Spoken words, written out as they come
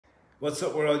What's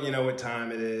up, world? You know what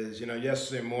time it is.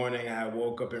 Yesterday morning I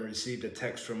woke up and received a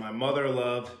text from my mother,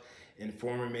 love,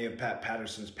 informing me of Pat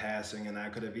Patterson's passing, and I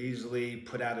could have easily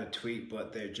put out a tweet,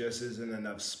 but there just isn't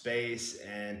enough space,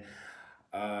 and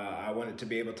I wanted to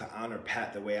be able to honor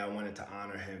Pat the way I wanted to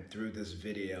honor him through this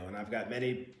video. And I've got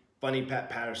many funny Pat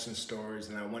Patterson stories,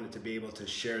 and I wanted to be able to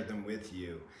share them with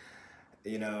you.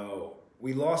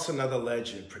 We lost another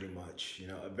legend pretty much,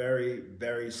 a very,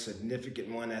 very significant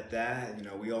one at that.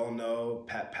 We all know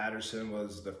Pat Patterson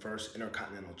was the first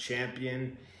Intercontinental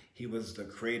Champion. He was the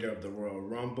creator of the Royal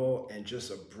Rumble and just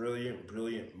a brilliant,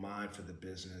 brilliant mind for the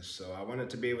business. So I wanted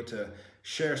to be able to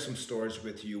share some stories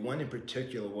with you. One in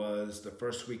particular was the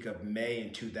first week of May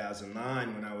in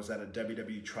 2009 when I was at a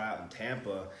WWE tryout in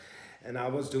Tampa. And I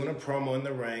was doing a promo in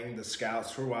the ring. The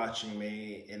scouts were watching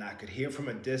me, and I could hear from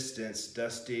a distance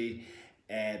Dusty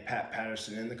and Pat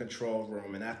Patterson in the control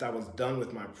room. And after I was done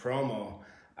with my promo,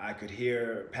 I could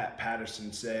hear Pat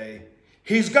Patterson say,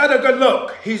 "He's got a good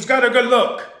look. He's got a good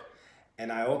look."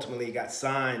 And I ultimately got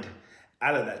signed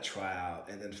out of that tryout.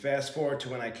 And then fast forward to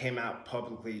when I came out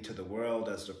publicly to the world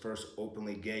as the first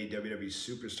openly gay WWE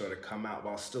superstar to come out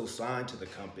while still signed to the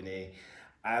company.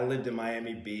 I lived in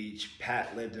Miami Beach,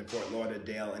 Pat lived in Fort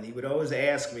Lauderdale, and he would always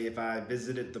ask me if I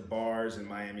visited the bars in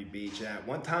Miami Beach. And at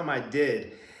one time I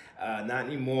did, not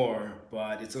anymore,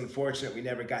 but it's unfortunate we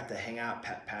never got to hang out,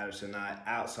 Pat Patterson and I,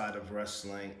 outside of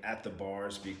wrestling at the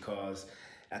bars, because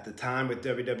at the time with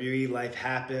WWE, life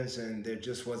happens and there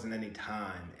just wasn't any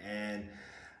time. And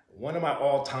one of my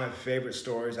all-time favorite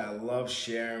stories I love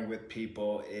sharing with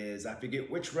people is, I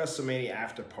forget which WrestleMania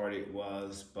after party it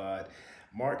was, but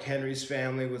Mark Henry's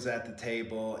family was at the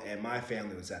table and my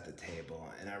family was at the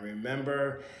table. And I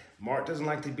remember Mark doesn't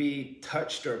like to be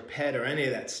touched or pet or any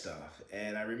of that stuff.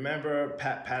 And I remember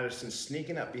Pat Patterson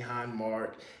sneaking up behind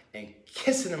Mark and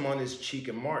kissing him on his cheek.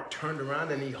 And Mark turned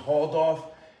around and he hauled off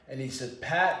and he said,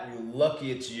 "Pat, you're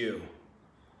lucky it's you."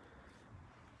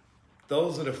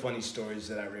 Those are the funny stories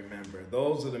that I remember.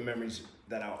 Those are the memories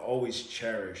that I'll always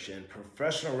cherish. And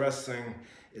professional wrestling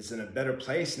is in a better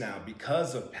place now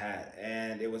because of Pat.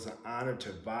 And it was an honor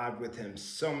to vibe with him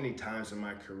so many times in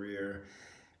my career.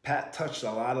 Pat touched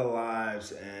a lot of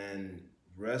lives, and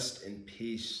rest in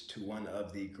peace to one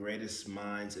of the greatest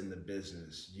minds in the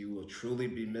business. You will truly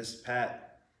be missed,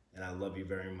 Pat, and I love you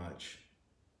very much.